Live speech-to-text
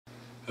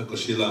Uncle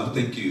Sheila,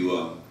 thank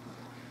you,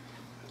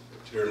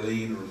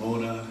 Geraldine,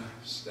 Ramona,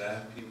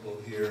 staff,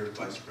 people here,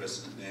 Vice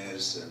President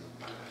Nez, and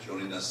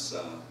joining us,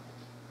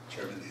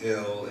 Chairman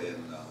Hill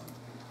and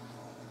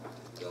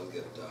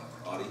Delegate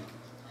Adi,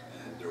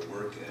 and their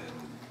work,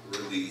 and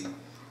really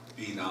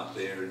being out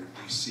there in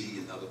DC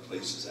and other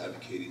places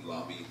advocating,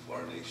 lobbying for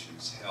our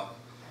nation's health,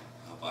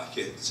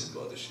 kids and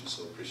other issues.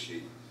 So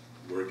appreciate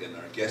the work, and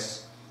our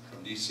guests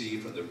from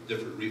DC, from the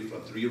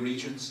from 3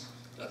 regions.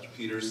 Dr.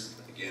 Peters,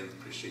 again,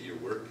 appreciate your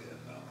work,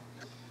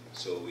 and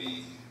so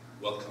we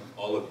welcome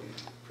all of you.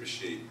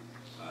 Appreciate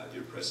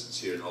your presence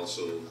here, and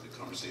also the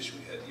conversation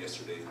we had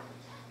yesterday.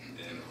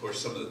 And of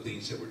course, some of the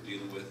things that we're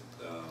dealing with.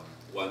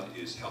 One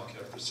is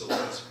healthcare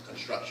facilities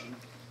construction,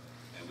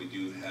 and we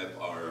do have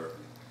our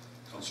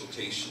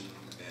consultation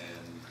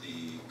and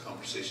the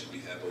conversation we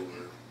have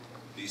over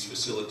these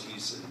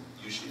facilities, and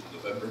usually in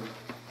November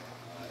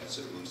as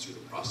it moves through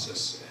the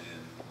process.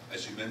 And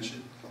as you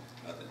mentioned,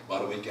 the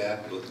Begaye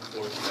Gap, we're looking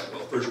forward to that.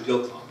 Well, first,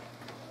 DILCOM.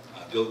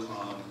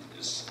 DILCOM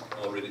is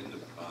already in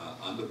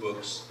on the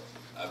books.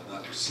 I've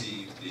not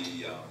received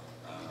the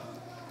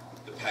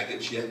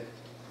package yet,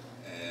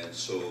 and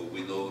so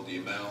we know the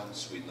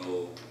amounts. We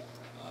know,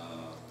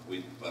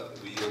 but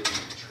we will be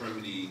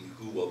determining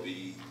who will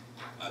be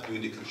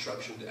doing the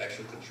construction, the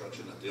actual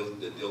construction of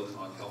the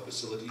DILCOM health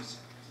facilities,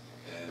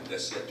 and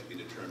that's yet to be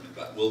determined.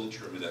 But we'll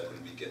determine that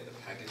when we get the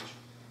package.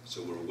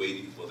 So we're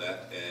waiting for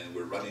that, and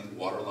we're running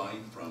water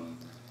line from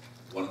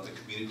one of the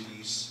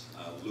communities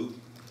loop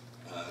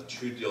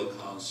to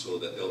DILCOM, so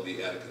that there'll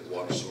be adequate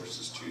water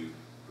source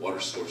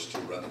to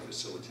run the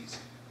facilities,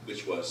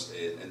 which was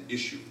an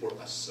issue for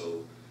us.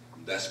 So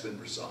that's been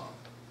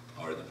resolved,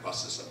 or in the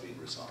process of being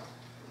resolved.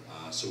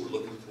 So we're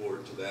looking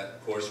forward to that.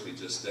 Of course, we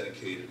just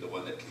dedicated the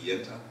one at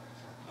Kayenta.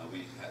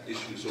 We had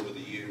issues over the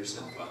years,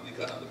 and finally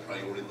got on the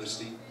priority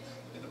listing,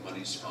 and the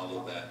monies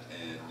followed that.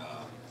 And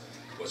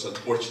it was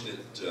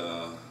unfortunate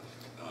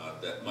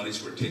that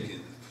monies were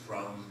taken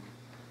from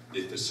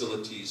the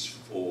facilities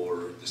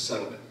for the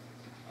settlement.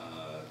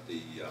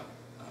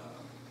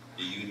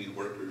 The union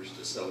workers,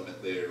 the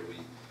settlement there,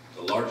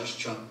 the largest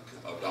chunk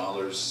of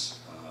dollars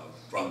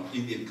from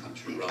Indian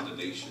country around the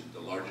nation, the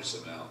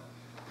largest amount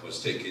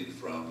was taken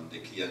from the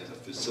Kayenta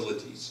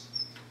facilities.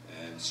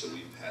 And so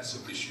we've had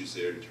some issues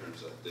there in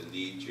terms of the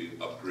need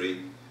to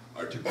upgrade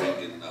or to bring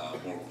in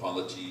more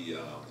quality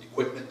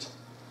equipment,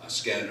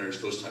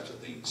 scanners, those types of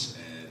things.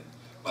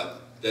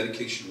 But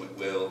dedication went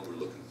well. We're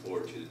looking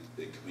forward to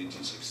the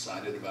community's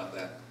excited about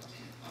that.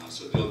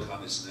 So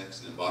DILCOM is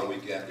next, and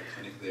Begaye Gap, the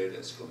clinic there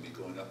that's going to be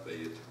going up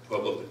at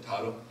Pueblo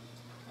Pintado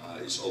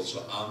is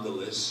also on the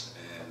list,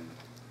 and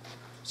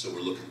so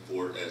we're looking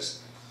forward as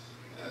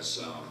each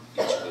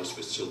of those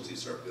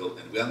facilities are built.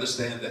 And we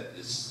understand that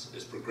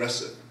it's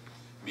progressive,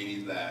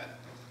 meaning that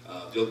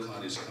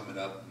DILCOM is coming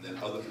up, and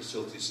then other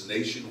facilities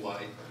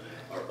nationwide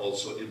are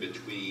also in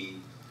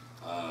between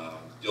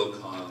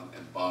DILCOM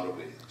and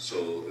Begaye. So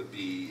it would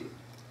be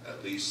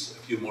at least a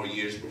few more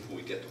years before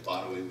we get to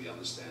Begaye, we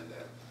understand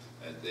that.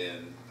 And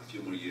then a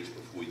few more years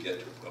before we get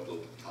to Pueblo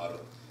Pintado,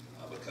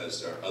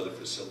 because there are other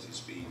facilities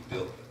being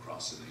built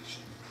across the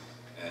nation.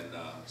 And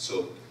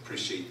so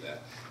appreciate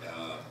that.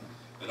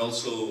 And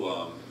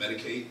also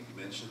Medicaid, you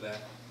mentioned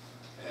that.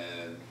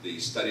 And the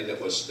study that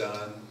was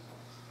done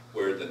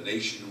where the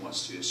nation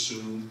wants to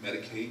assume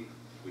Medicaid,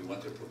 we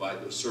want to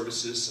provide those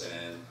services,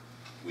 and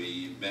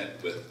we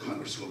met with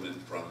Congresswoman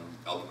from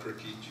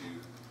Albuquerque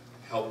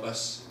to help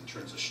us in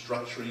terms of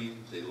structuring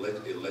the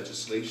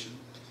legislation.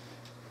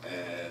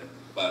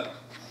 But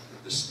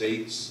the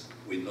states,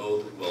 we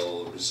know,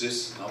 will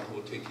resist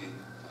Navajo taking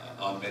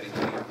on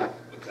Medicaid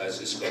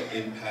because it's going to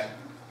impact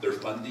their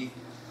funding,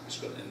 it's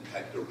going to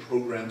impact their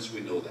programs, we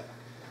know that.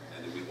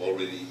 And we've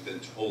already been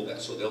told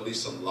that. So there'll be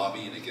some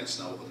lobbying against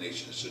Navajo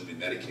Nation assuming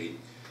Medicaid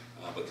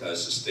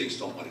because the states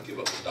don't want to give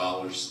up the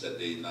dollars that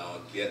they now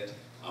get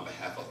on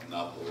behalf of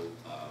Navajo,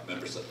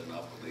 members of the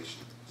Navajo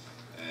Nation.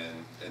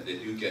 And they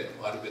do get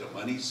quite a bit of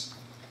monies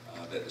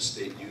that the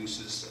state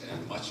uses,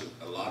 and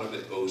a lot of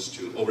it goes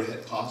to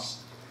overhead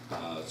costs,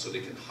 so they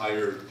can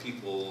hire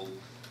people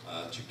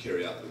to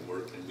carry out the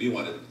work. And we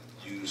want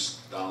to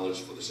use dollars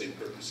for the same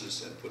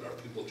purposes and put our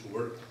people to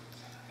work.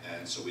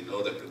 And so we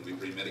know that when we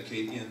bring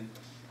Medicaid in,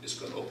 it's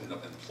going to open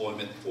up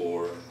employment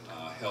for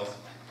health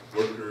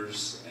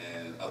workers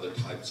and other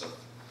types of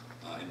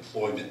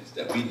employment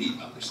that we need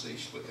on this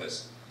nation,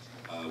 because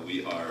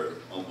we are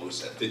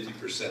almost at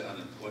 50%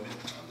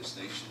 unemployment on this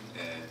nation,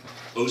 and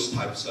those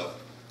types of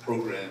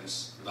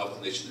programs,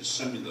 Navajo Nation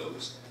assuming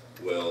those,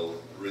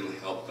 will really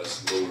help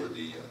us lower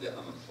the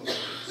unemployment rate.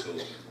 So,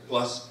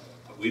 plus,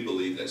 we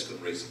believe that it's going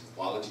to raise the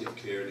quality of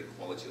care, the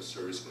quality of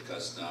service,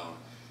 because now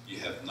you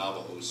have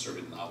Navajos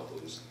serving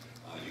Navajos,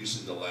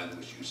 using the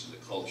language, using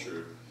the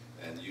culture,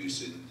 and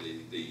using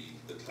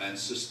the clan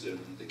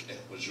system, the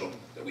Ekwajon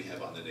that we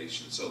have on the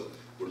nation. So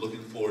we're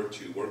looking forward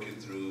to working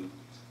through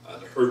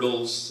the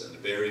hurdles and the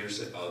barriers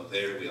that are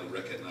there. We don't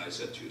recognize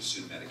that to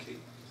assume Medicaid,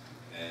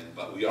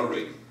 but we are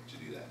ready to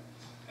do that.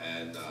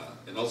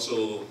 And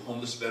also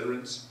homeless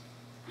veterans,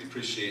 we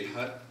appreciate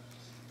HUD.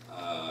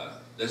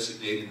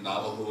 designating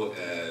Navajo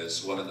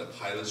as one of the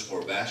pilots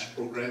for BASH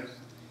program.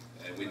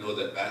 And we know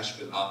that BASH has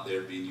been out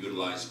there being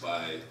utilized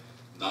by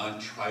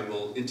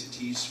non-tribal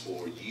entities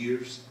for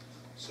years.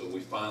 So we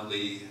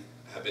finally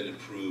have been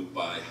approved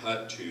by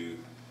HUD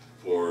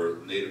for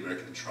Native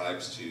American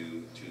tribes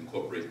to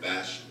incorporate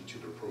BASH into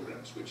their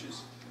programs, which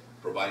is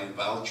providing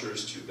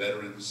vouchers to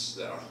veterans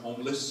that are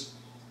homeless,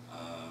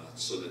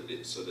 so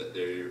that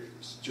they're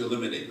to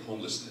eliminate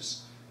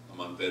homelessness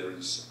among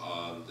veterans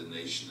on the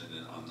nation and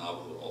then on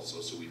Navajo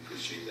also. So we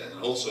appreciate that.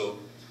 And also,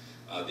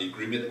 the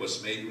agreement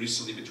was made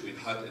recently between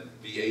HUD and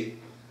VA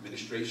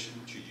administration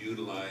to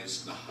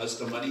utilize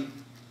NAHUSDA money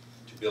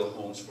to build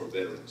homes for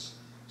veterans.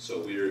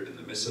 So we're in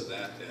the midst of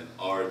that, and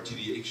our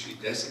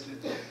TDHE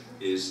designate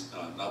is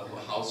Navajo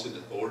Housing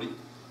Authority,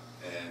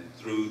 and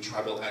through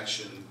tribal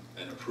action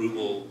and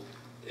approval,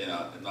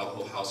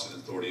 Navajo Housing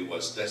Authority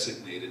was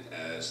designated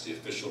as the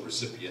official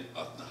recipient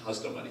of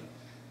NAHUSDA money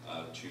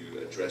to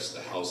address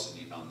the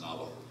housing need on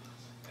Navajo.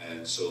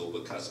 And so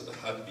because of the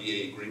HUD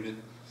VA agreement,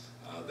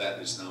 that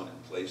is now in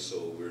place,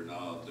 so we're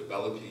now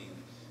developing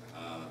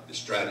the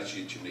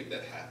strategy to make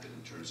that happen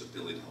in terms of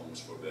building homes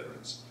for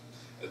veterans.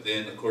 And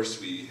then, of course,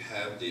 we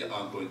have the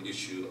ongoing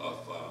issue of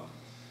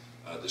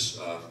this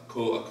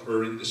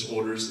co-occurring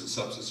disorders and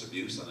substance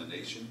abuse on the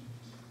nation.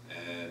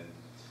 And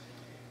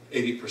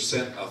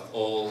 80% of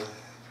all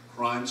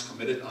crimes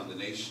committed on the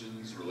nation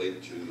is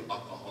related to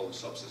alcohol and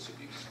substance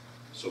abuse.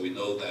 So we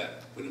know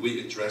that when we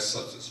address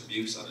substance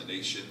abuse on the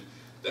nation,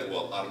 that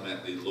will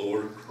automatically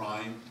lower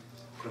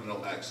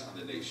criminal acts on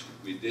the nation.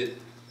 We did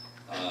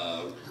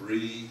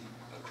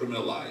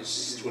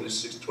re-criminalize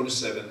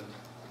 27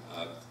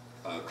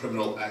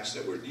 criminal acts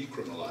that were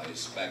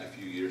decriminalized back a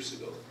few years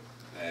ago.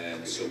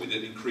 And so we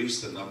did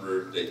increase the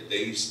number of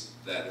days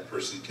that a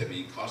person can be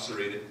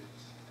incarcerated,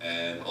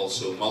 and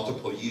also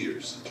multiple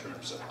years in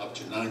terms of up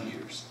to 9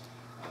 years.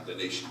 The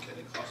nation can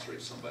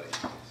incarcerate somebody.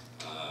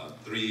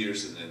 3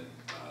 years and then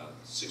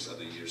 6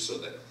 other years, so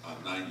that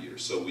 9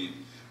 years. So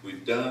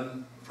we've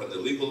done, from the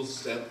legal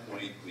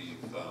standpoint,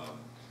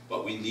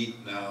 but we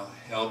need now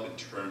help in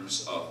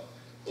terms of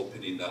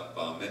opening up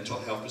mental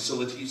health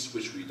facilities,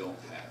 which we don't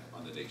have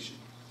on the nation.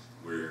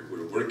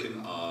 We're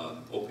working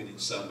on opening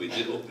some. We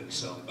did open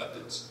some, but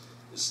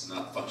it's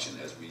not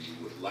functioning as we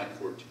would like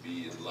for it to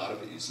be, and a lot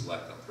of it is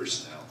lack of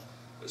personnel,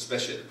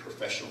 especially at the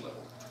professional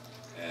level.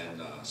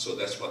 And so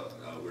that's what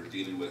we're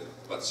dealing with.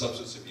 But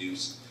substance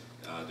abuse,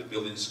 the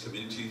buildings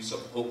communities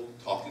of hope,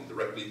 talking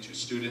directly to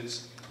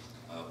students,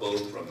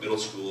 both from middle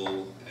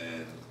school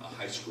and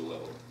high school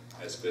level,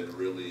 has been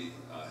really,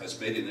 has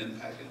made an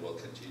impact and will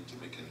continue to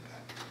make an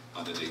impact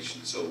on the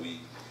nation. So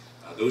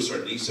those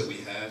are needs that we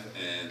have,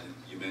 and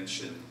you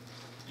mentioned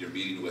your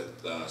meeting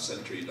with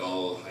Senator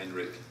Udall,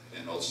 Heinrich,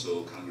 and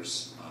also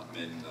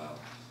Congressman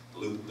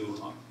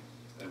Lujan.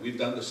 And we've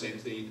done the same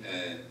thing,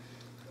 and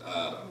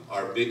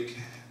our big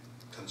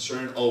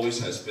concern always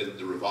has been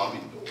the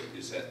revolving door,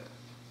 is that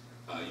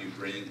you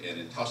bring an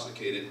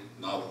intoxicated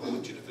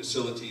Navajo to the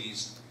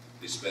facilities,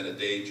 they spend a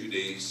day, 2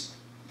 days,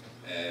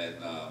 and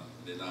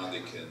then now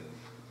they can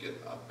get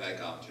back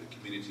out to the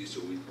community, so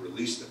we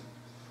release them.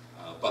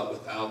 But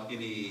without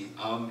any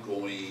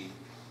ongoing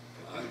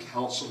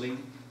counseling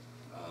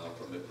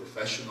from a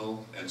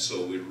professional, and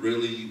so we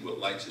really would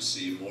like to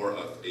see more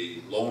of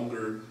a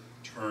longer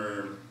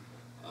term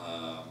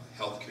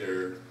health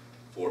care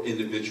for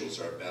individuals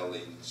that are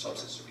battling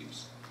substance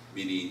abuse,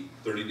 meaning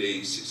 30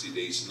 days, 60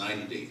 days,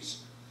 90 days.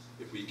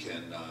 If we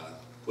can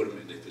put them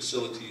in the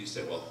facilities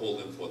that will hold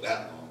them for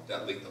that long,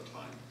 that length of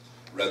time,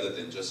 rather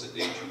than just a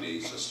day, 2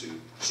 days, just to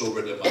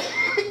sober them up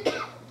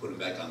and put them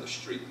back on the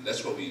street. And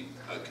that's what we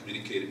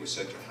communicated with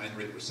Senator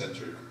Heinrich, with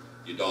Senator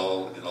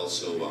Udall, and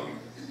also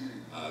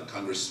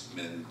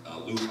Congressman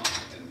Lujan.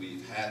 And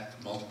we've had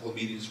multiple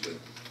meetings with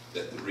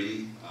the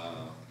 3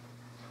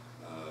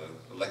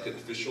 elected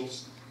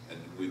officials, and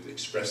we've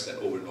expressed that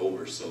over and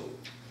over, so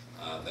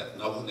that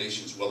Navajo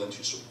Nation is willing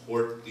to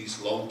support these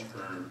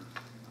long-term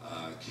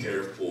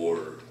care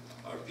for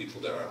our people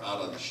that are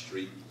out on the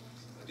street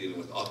dealing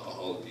with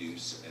alcohol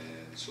abuse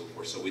and so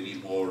forth. So we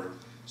need more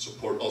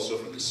support also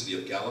from the City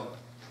of Gallup.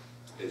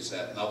 Is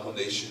that Navajo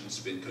Nation's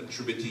been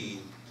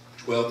contributing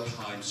 12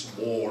 times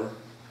more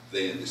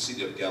than the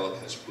City of Gallup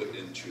has put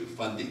into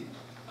funding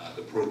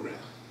the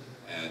program.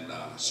 And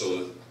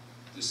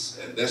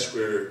and that's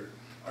where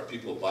our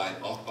people buy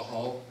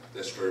alcohol.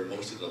 That's where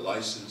most of the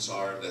license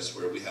are. That's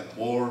where we have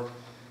more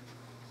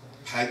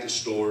package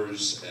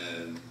stores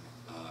and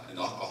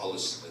alcohol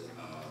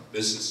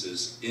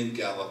businesses in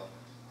Gallup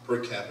per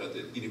capita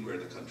than anywhere in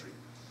the country.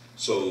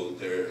 So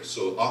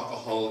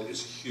alcohol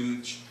is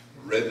huge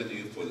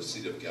revenue for the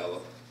City of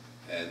Gallup,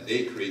 and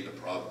they create a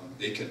problem.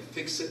 They can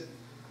fix it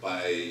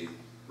by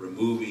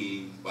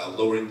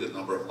lowering the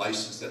number of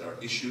licenses that are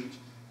issued,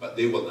 but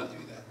they will not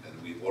do that. And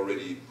we've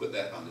already put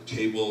that on the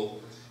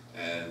table,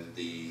 and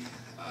the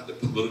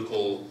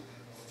political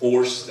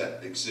force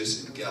that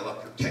exists in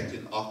Gallup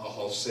protecting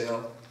alcohol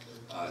sale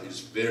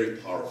is very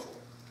powerful,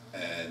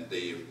 and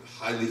they're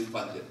highly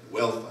funded,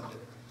 well funded,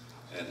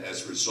 and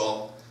as a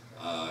result,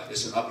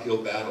 it's an uphill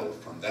battle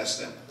from that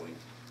standpoint.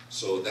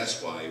 So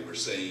that's why we're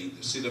saying,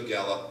 the city of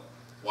Gallup,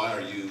 why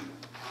are you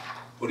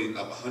putting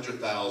up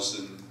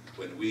 100,000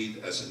 when we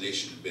as a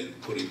nation have been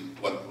putting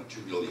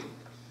 1.2 million?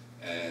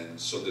 And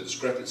so the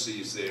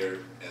discrepancy is there,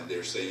 and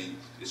they're saying,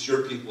 it's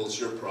your people, it's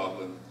your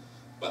problem,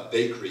 but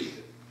they create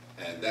it.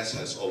 And that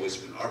has always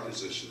been our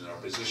position. And our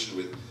position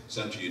with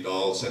Senator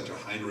Udall, Senator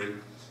Heinrich,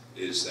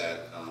 is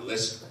that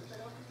let's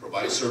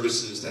provide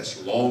services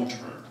that's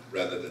long-term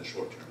rather than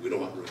short-term. We don't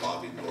want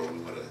revolving door.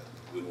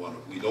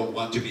 We don't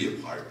want to be a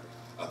part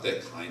of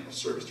that kind of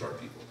service to our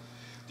people.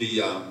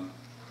 The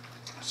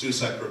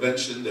suicide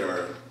prevention, there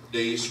are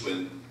days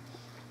when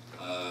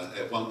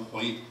at one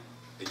point,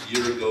 a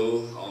year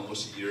ago,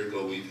 almost a year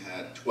ago, we've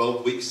had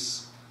 12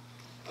 weeks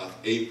of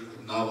a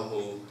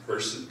Navajo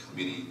person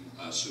committing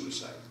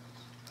suicide.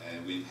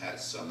 And we've had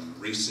some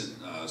recent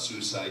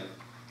suicide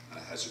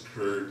has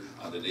occurred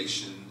on the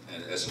nation.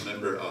 And as a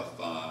member of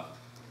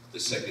the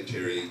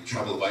Secretary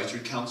Tribal Advisory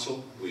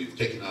Council, we've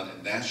taken on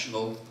a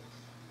national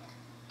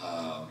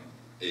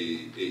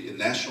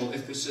national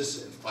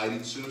emphasis in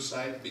fighting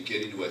suicide,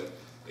 beginning with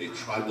a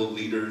tribal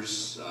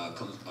leaders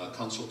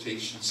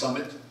consultation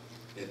summit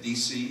in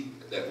DC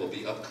that will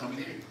be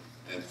upcoming,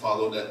 and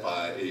followed that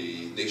by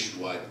a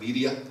nationwide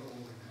media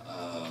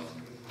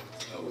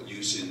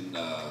using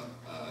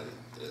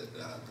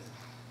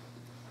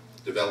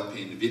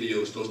developing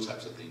videos, those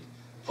types of things,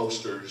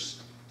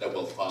 posters that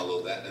will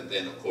follow that. And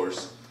then, of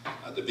course,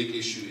 the big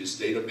issue is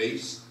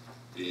database,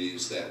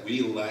 is that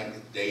we lack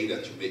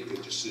data to make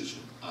good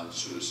decisions on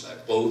suicide,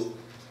 both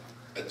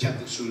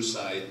attempted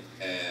suicide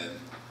and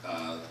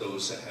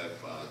those that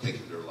have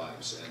taken their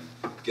lives.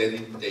 And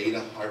getting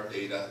data, hard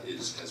data,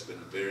 has been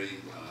very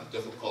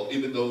difficult,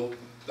 even though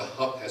the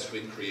hub has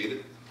been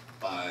created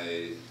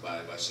by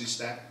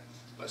CSTAC,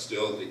 but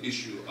still the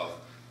issue of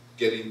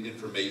getting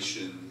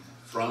information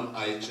from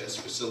IHS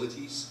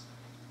facilities,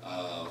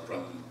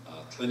 from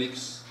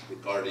clinics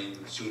regarding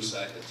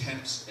suicide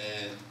attempts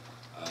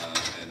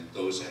and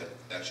those that have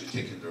actually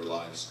taken their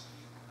lives.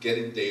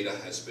 Getting data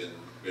has been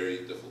very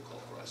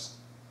difficult for us.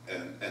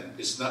 And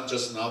it's not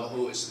just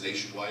Navajo, it's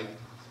nationwide,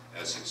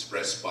 as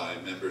expressed by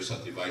members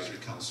of the Advisory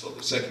Council,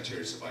 the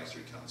Secretary's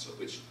Advisory Council,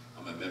 which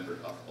I'm a member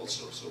of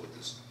also, so with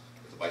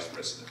the Vice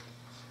President.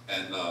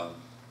 And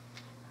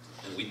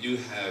we do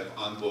have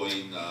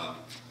ongoing,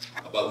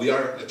 but we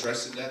are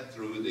addressing that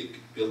through the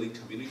Building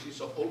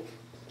Communities of Hope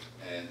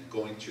and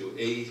going to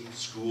a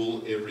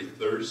school every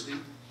Thursday.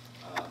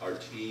 Our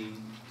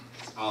team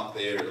is out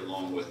there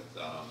along with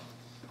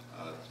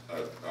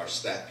our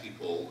staff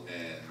people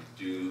and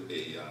do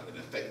an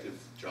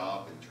effective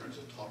job in terms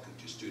of talking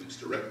to students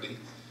directly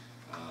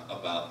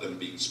about them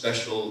being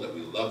special, that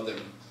we love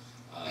them,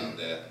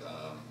 that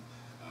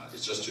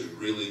it's just to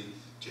really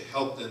to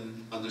help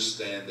them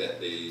understand that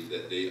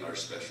they are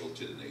special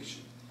to the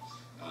nation.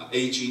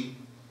 Aging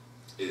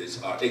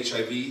is our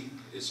HIV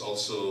is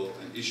also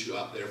an issue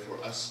out there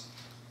for us,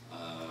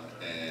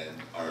 and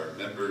our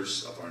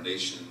members of our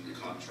nation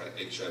contract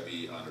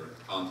HIV on an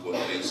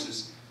ongoing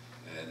basis.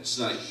 And it's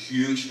not a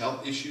huge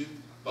health issue,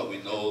 but we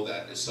know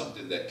that it's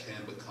something that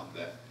can become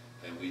that,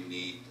 and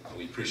we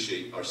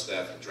appreciate our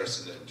staff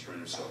addressing it in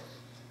terms of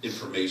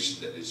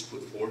information that is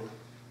put forth.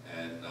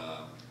 And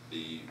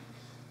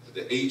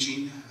the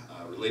aging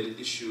related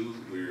issue,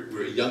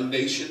 we're a young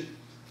nation,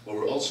 but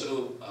we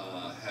also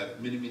have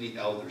many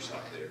elders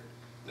out there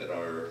that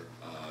are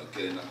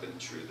getting up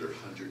into their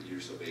 100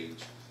 years of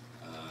age.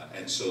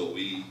 And so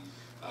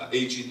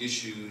aging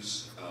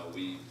issues,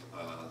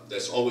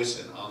 that's always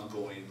an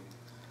ongoing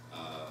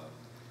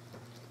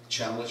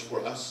challenge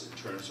for us in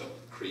terms of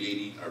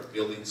creating or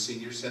building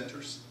senior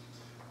centers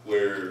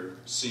where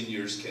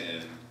seniors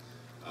can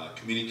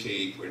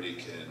communicate, where they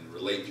can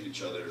relate to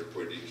each other,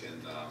 where they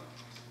can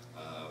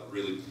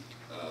really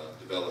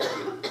develop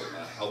good,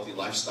 healthy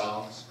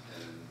lifestyles,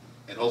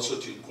 and also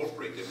to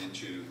incorporate them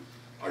into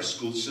our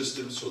school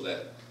system so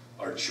that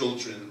our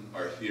children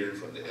are hearing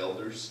from the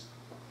elders.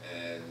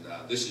 And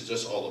this is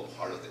just all a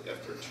part of the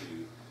effort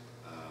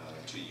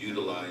to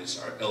utilize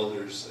our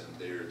elders, and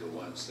they're the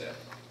ones that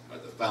are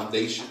the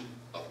foundation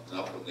of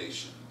Navajo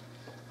Nation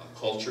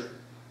culture,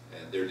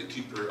 and they're the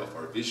keeper of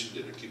our vision,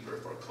 they're the keeper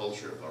of our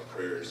culture, of our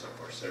prayers, of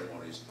our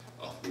ceremonies,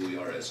 of who we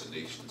are as a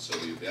nation. So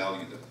we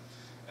value them,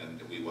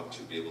 and we want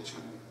to be able to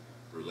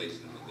relate to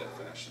them in that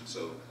fashion.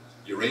 So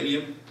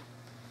uranium,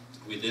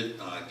 we did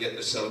get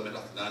a settlement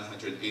of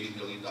 $980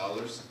 million.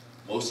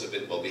 Most of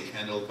it will be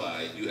handled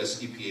by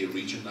US EPA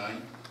Region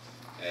 9,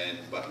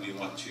 but we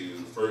want to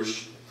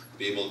first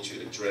be able to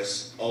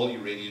address all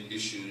uranium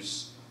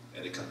issues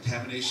and the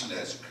contamination that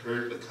has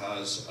occurred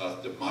because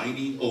of the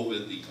mining over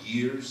the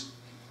years.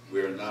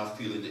 We are now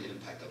feeling the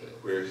impact of it,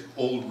 where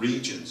whole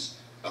regions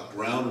of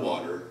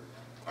groundwater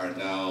are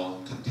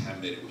now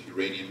contaminated with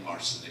uranium,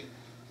 arsenic,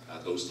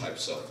 those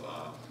types of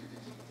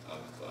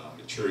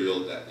material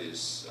that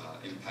is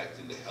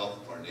impacting the health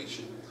of our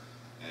nation.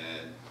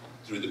 And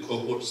through the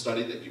cohort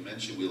study that you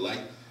mentioned,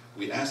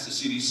 we asked the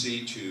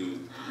CDC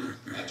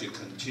to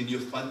continue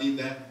funding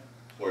that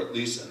for at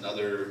least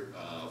another,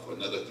 for for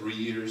another 3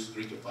 years,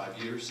 3 to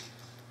 5 years.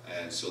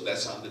 And so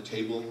that's on the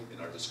table in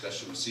our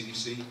discussion with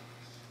CDC,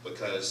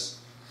 because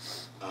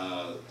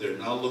they're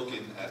now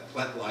looking at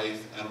plant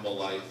life, animal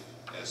life,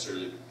 as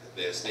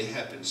they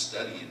have been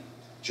studying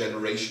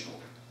generational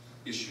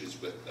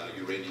issues with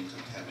uranium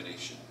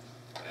contamination.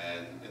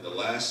 And in the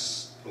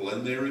last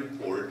preliminary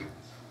report,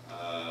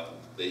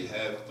 they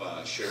have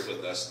shared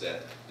with us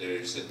that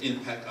there's an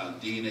impact on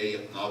DNA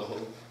of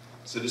Navajo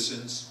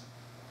citizens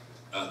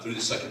through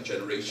the second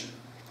generation.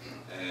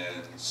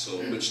 And so,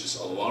 which is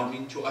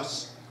alarming to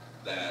us,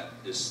 that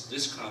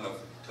this kind of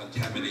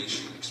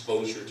contamination,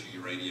 exposure to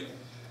uranium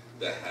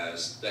that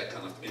has that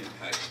kind of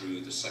impact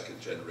through the second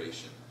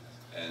generation.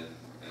 And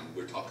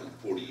we're talking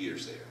 40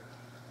 years there.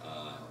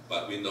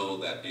 But we know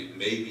that it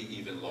may be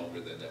even longer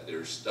than that.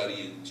 They're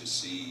studying to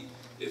see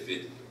if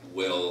it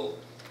will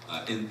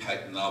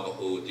impact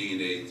Navajo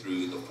DNA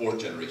through the fourth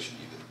generation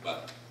even.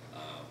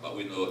 But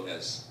we know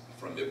as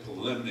from the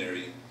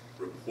preliminary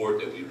report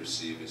that we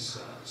receive is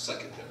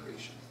second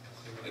generation.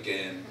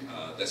 Again,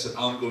 that's an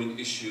ongoing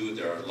issue.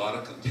 There are a lot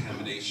of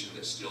contamination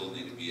that still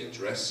need to be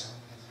addressed.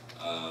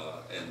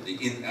 And the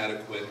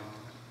inadequate,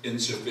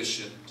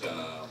 insufficient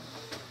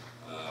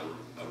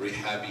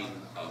rehabbing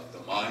of the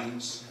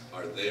mines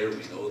are there.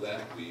 We know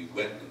that. We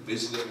went and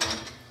visited one,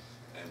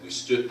 and we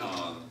stood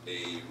on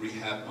a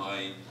rehab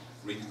mine,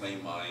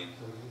 reclaim mine,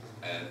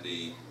 and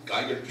the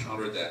Geiger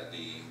counter that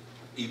the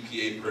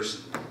EPA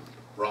person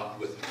brought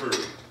with her,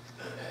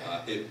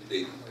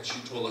 she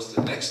told us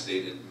the next day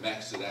it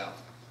maxed it out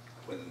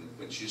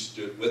when she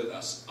stood with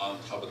us on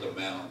top of the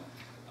mound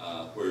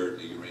where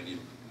the uranium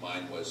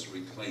mine was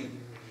reclaimed.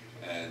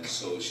 And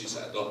so she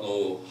said, I don't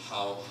know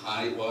how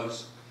high it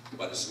was,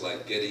 but it's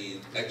like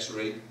getting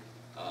X-ray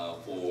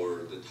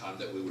for the time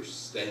that we were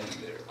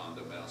standing there on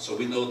the mound. So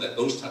we know that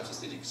those types of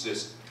things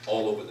exist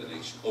all over the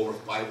nation. Over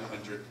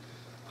 500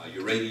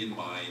 uranium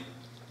mine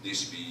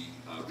needs to be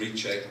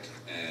rechecked,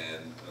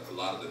 and a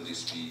lot of them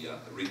needs to be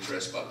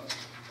redressed. But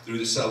through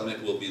the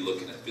settlement, we'll be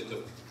looking at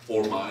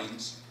 54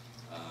 mines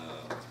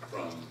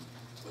from,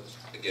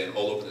 again,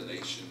 all over the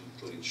nation,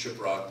 including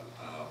Shiprock,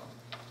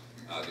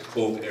 the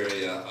Cove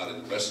area, out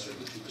in the western,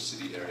 the Tuba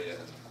City area,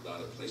 and a lot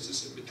of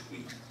places in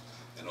between,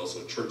 and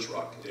also Church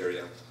Rock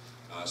area.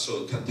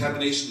 So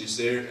contamination is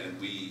there, and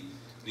we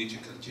need to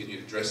continue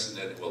addressing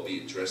that. It will be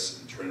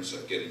addressed in terms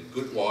of getting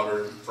good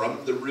water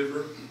from the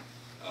river.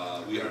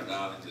 We are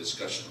now in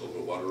discussion over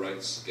water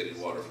rights, getting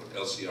water from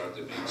LCR,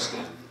 the main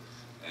stem,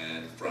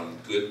 and from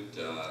good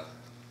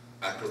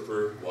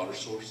aquifer water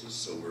sources.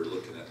 So we're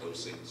looking at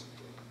those things.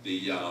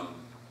 The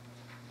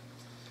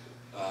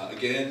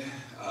again,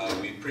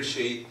 we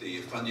appreciate the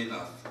funding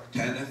of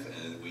TANF,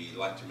 and we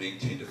like to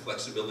maintain the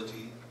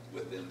flexibility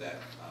within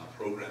that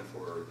program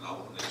for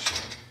Navajo Nation.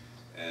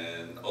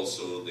 And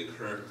also the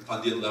current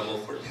funding level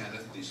for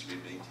TANF needs to be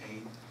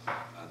maintained.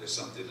 There's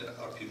something that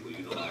our people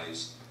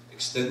utilize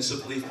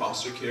extensively,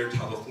 foster care,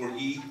 Title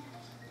 4E,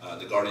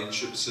 the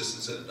guardianship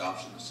assistance and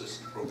adoption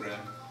assistance program,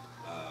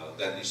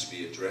 that needs to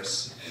be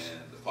addressed. And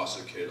the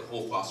foster care, the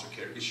whole foster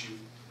care issue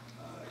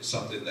is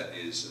something that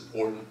is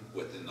important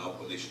within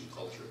Navajo Nation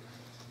culture.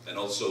 And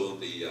also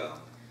the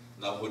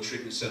Navajo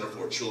Treatment Center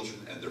for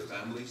Children and their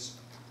families.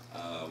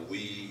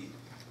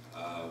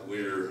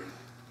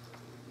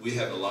 We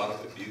have a lot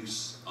of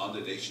abuse on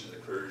the nation that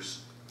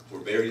occurs for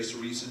various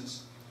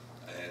reasons,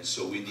 and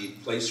so we need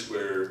a place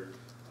where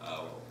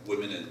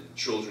women and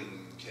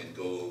children can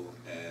go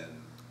and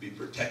be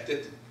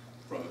protected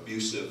from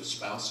abusive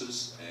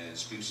spouses and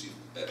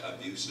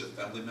abusive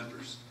family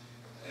members.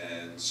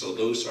 And so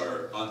those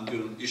are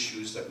ongoing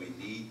issues that we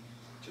need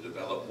to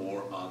develop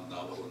more on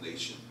Navajo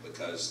Nation,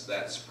 because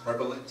that's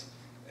prevalent,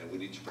 and we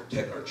need to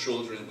protect our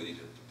children, we need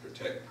to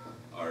protect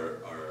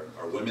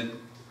our women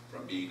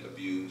from being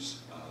abused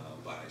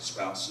by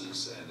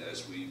spouses. And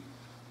as we've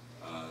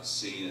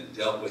seen and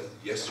dealt with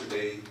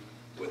yesterday,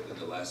 within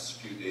the last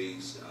few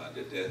days,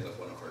 the death of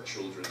one of our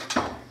children,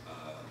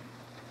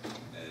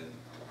 and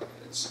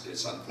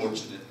it's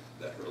unfortunate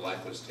that her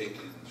life was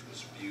taken, she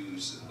was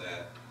abused, and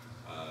that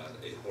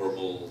a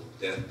horrible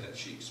death that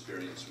she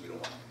experienced. We don't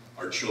want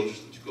our children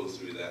to go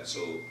through that.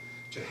 So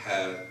to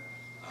have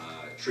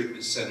a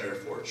treatment center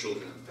for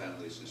children and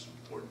families is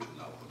important to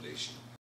Navajo Nation.